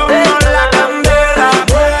 muévelo. Somos la candela,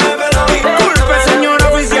 muévelo. Disculpe, señor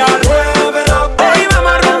oficial, muévelo. Hoy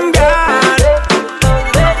vamos a rumbear.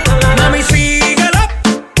 Mami, síguelo.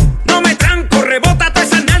 No me tranco, rebota todas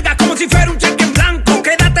esas nalgas como si fuera un cheque en blanco.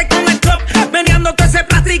 Quédate con el club, meneando todo ese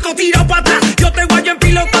plástico tirado para atrás. Yo te guayo en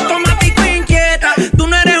piloto automático e inquieta. Tú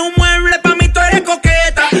no eres un mueble, pa' mí tú eres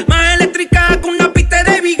coqueta. Más eléctrica que una pista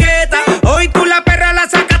de vigueta. Hoy tú la perra la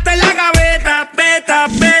sacaste en la gaveta. Beta,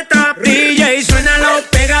 beta, DJ, suénalo,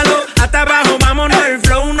 pégalo. Hasta abajo, vámonos, el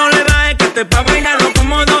flow no le baje, que esto es pa' bailarlo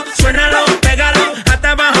cómodo. Suénalo, pégalo,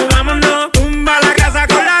 hasta abajo, vámonos. Tumba la casa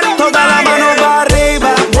con la rumba. Toda la mano para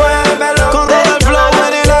arriba, muévelo. Con todo el flow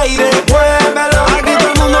en el aire, muévelo. Aquí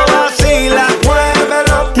todo el mundo vacila,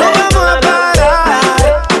 muévelo. No vamos a parar.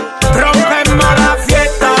 Rompemos la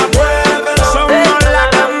fiesta, muévelo. Somos la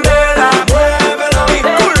candela, muévelo.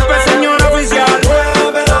 Disculpe, señor oficial,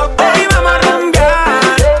 muévelo. Hoy vamos a rumbear.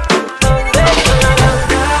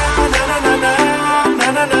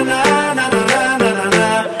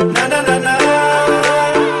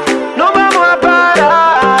 No vamos a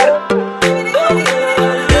parar.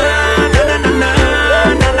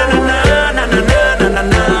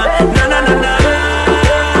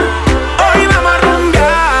 Hoy vamos a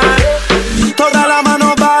rumbear. Toda la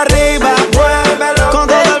mano para arriba, muévelo. Con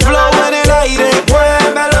todo el flow en el aire,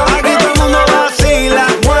 muévelo. Aquí todo el mundo vacila,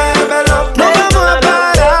 muévelo. No vamos a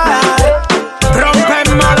parar.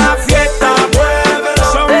 Rompemos la fiesta, muévelo.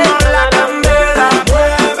 Somos la candela,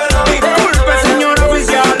 muévelo. Disculpe, señor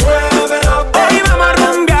oficial, muévelo. Hoy vamos a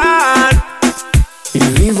rumbear. Y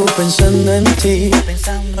vivo pensando en ti.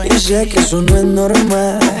 Y sé que eso no es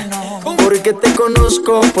normal. Porque te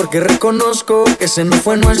conozco, porque reconozco que ese no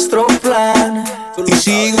fue nuestro plan. Y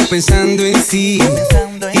sigo pensando en ti.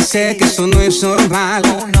 Y sé que eso no es normal.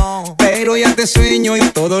 Pero ya te sueño y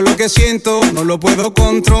todo lo que siento no lo puedo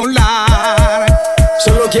controlar.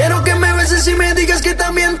 Solo quiero que me beses y me digas que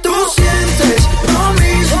también tú sientes.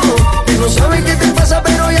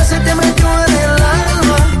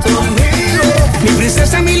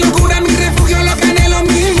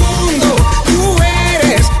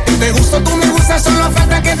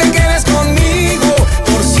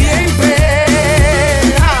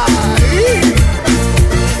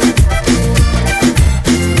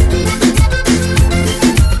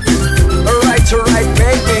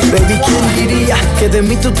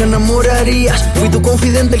 tu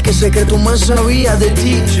confidente, el que sé que tú más sabías de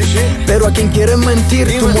ti. Pero a quien quieres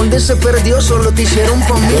mentir, tu molde se perdió, solo te hicieron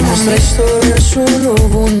pa' mí. En nuestra historia solo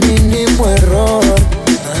hubo un mínimo error,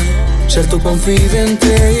 ser tu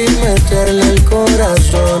confidente y meterle el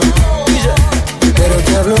corazón. Pero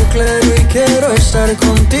te hablo claro y quiero estar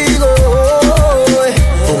contigo.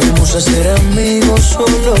 Podemos ser amigos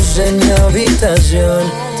solos en mi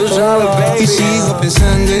habitación. Tú sabes, baby. Y sigo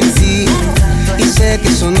pensando en ti y sé que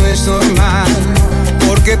eso no es normal.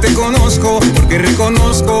 Porque te conozco, porque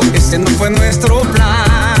reconozco, este no fue nuestro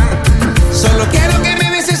plan. Solo quiero que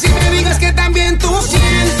me beses y me digas que también tú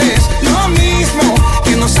sientes lo mismo.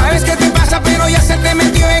 Que no sabes qué te pasa, pero ya se te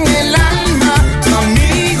metió en el alma. Tu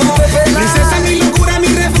amigo, princesa, mi locura, mi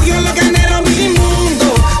refugio, lo que anhelo, mi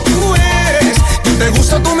mundo. Tú eres, yo te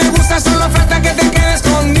gusto, tú me gustas, solo falta que te quedes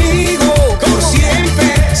conmigo por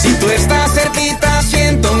siempre. Si tú estás cerquita,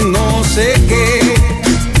 siento no sé qué.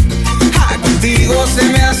 Contigo se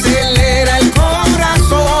me acelera el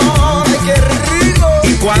corazón. Ay, qué rico.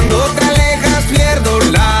 Y cuando te alejas pierdo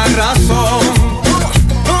la razón.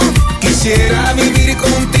 Quisiera vivir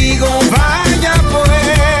contigo, vaya pues.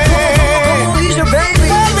 ¿Cómo dice, baby?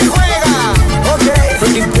 ¿Dónde juega? Ok.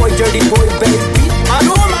 Dirty boy, baby.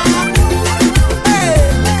 Maluma.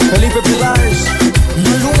 Hey. Felipe Pilares.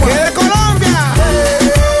 Maluma. ¿Qué de Colombia?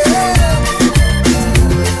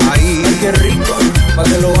 Ahí. Ay, qué rico. Pa'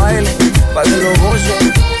 que lo baile, pa' que lo goce,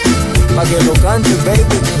 pa' que lo cante,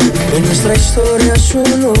 baby. En nuestra historia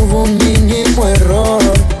solo hubo un mínimo error,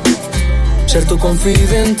 ser tu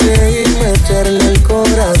confidente y meterle el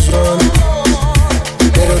corazón.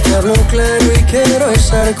 Pero te hablo claro y quiero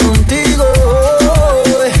estar contigo.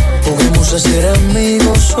 Podemos ser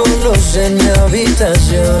amigos solos en mi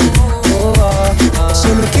habitación.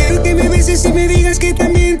 Solo quiero que me beses y me digas que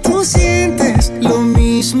también tú sientes lo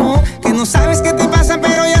mismo. Que no sabes qué te pasa,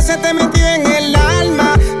 pero ya se te metió en el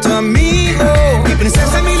alma. Tu amigo, mi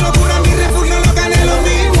princesa, mi locura, mi refugio, lo que anhelo,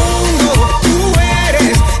 mi mundo. Tú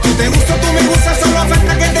eres, yo te gusto, tú me gustas, solo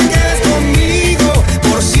falta que te quedes conmigo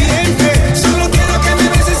por siempre. Solo quiero que me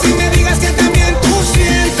beses y me digas que también tú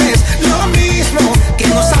sientes lo mismo. Que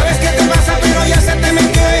no sabes qué te pasa, pero ya se te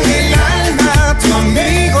metió en el alma. Tu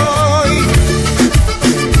amigo.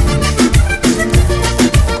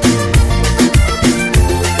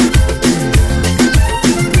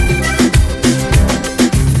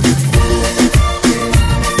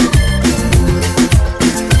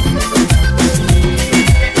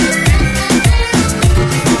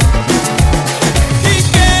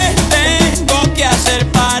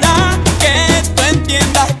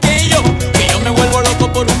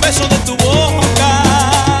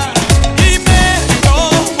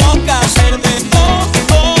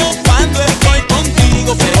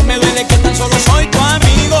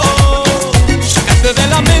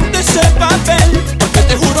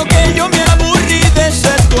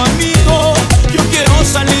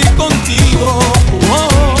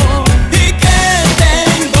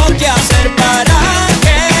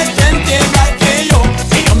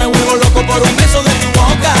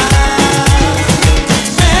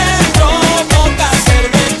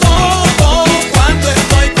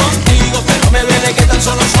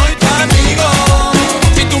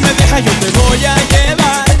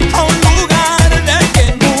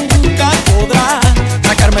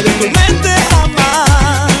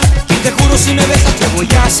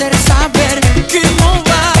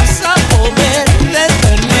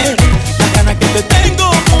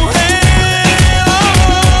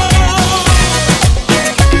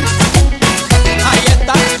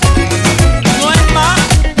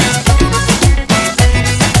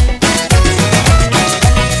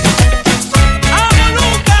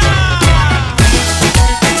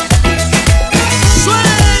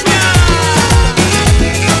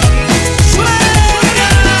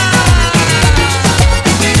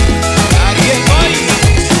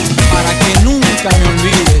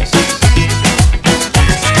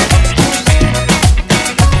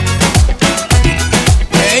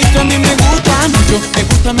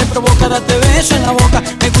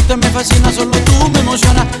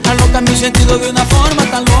 Sentido de una forma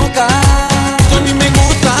tan loca. Tú a mí me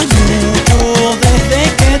gustas mucho desde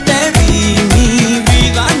que te vi. Mi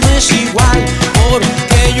vida no es igual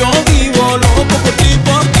porque yo vivo loco por ti,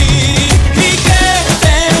 por ti. ¿Y qué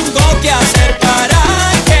tengo que hacer para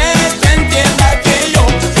que te entiendas que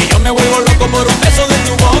yo me vuelvo loco por un beso de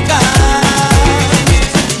tu boca?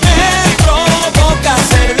 Me provoca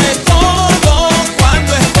hacer de todo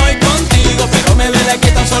cuando estoy contigo, pero me duele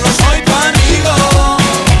que tan solo soy tu amigo.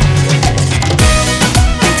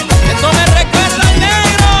 Esto me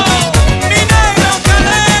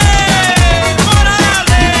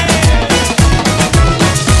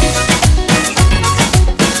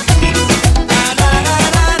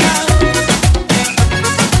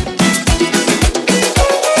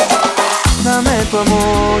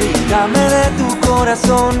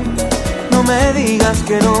corazón, no me digas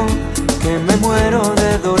que no, que me muero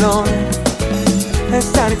de dolor.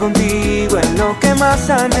 Estar contigo es lo que más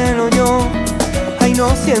anhelo yo. Ay,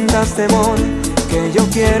 no sientas temor, que yo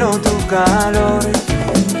quiero tu calor.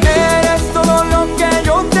 Eres todo lo que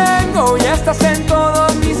yo tengo y estás en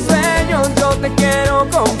todos mis sueños. Yo te quiero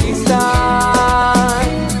conquistar.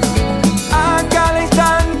 A cada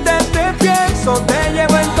instante te pienso, te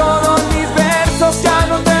llevo en todos mis versos. Ya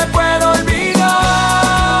no te puedo olvidar.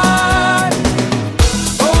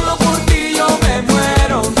 Solo por ti yo me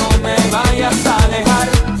muero, no me vayas a alejar.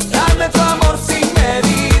 Dame tu amor sin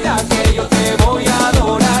medida, que yo te voy a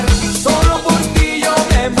adorar. Solo por ti yo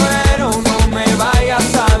me muero, no me vayas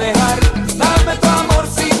a dejar. Dame tu amor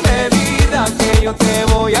sin medida, que yo te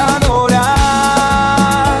voy a adorar.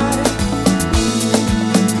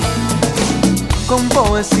 Con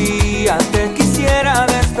poesía te quisiera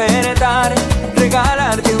despertar,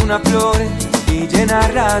 regalarte una flor y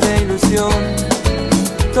llenarla de ilusión.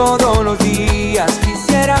 Todos los días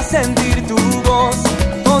quisiera sentir tu voz,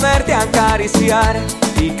 poderte acariciar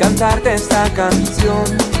y cantarte esta canción.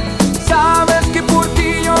 Sabes que por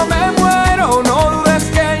ti yo me muero, no dudes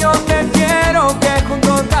que yo te quiero, que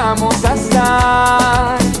juntos vamos a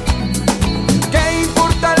estar. ¿Qué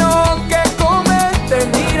importa lo que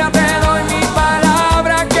comenten? Mira, te doy mi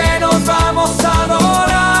palabra que nos vamos a adorar.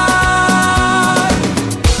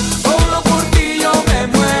 Solo por ti yo me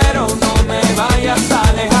muero, no me vayas a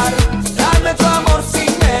alejar. Dame tu amor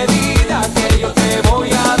sin medida, que yo te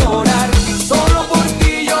voy a adorar. Solo por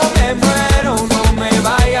ti yo me muero, no me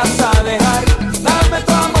vayas a dejar. Dame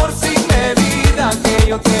tu amor sin medida, que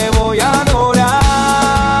yo te voy a adorar.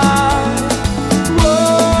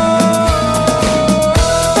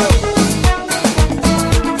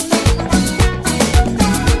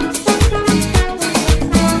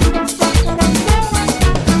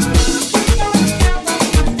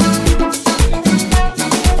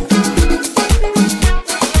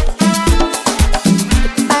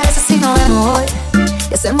 Parece si no vemos hoy,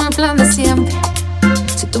 y hacemos el plan de siempre.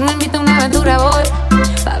 Si tú me invitas a una aventura voy,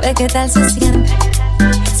 pa' ver qué tal se siente.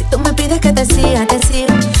 Si tú me pides que te siga, te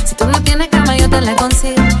sigo. Si tú no tienes cama yo te la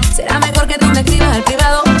consigo. Será mejor que tú me escribas al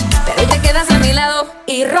privado, pero hoy te quedas a mi lado.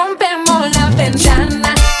 Y rompemos la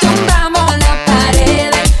ventana, tumbamos la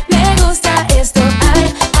pared. Me gusta esto,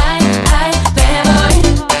 ay, ay, ay, me voy.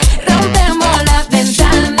 Rompemos la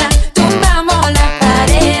ventana, tumbamos la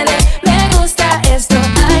pared. Me gusta esto,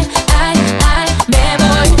 ay, ay, ay, me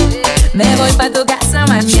voy. Me voy pa' tu casa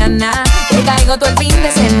mañana, te caigo todo el fin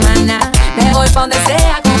de semana. Me voy pa' donde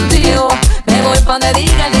sea contigo, me voy pa' donde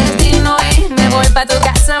diga el destino. Y me voy pa' tu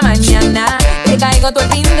casa mañana, te caigo todo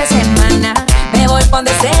el fin de semana. Me voy pa'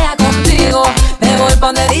 donde sea contigo, me voy pa'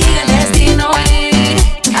 donde diga el destino. Y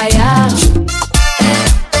allá,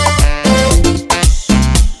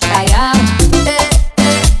 allá,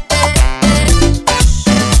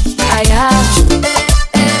 allá,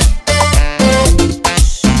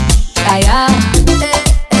 allá.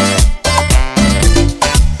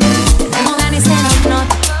 Tenemos ganas y se nos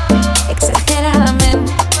nota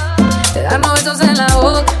exageradamente. Te damos besos en la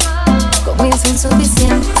boca, conmigo es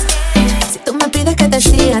insuficiente. Si tú me pides que te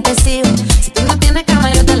siga, te sigo. Si tú no tienes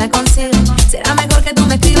cama yo te la consigo. Será mejor que tú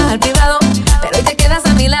me escribas al privado, pero hoy te quedas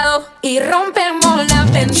a mi lado. Y rompemos la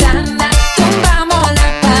ventana, tumbamos la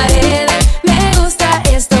pared. Me gusta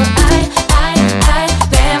esto, ay, ay, ay,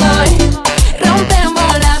 me voy.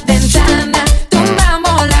 Rompemos la ventana,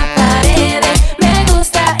 tumbamos la pared. Me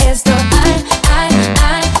gusta esto, ay, ay,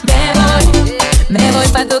 ay, me voy. Me voy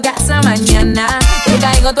pa' tu casa mañana, te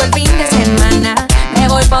caigo todo el fin de semana. Me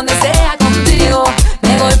voy pa' donde sea contigo,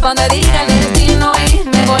 me voy pa' donde diga el destino. Y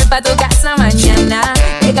me voy pa' tu casa mañana,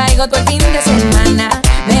 te caigo todo el fin de semana.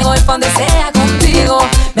 Me voy pa' donde sea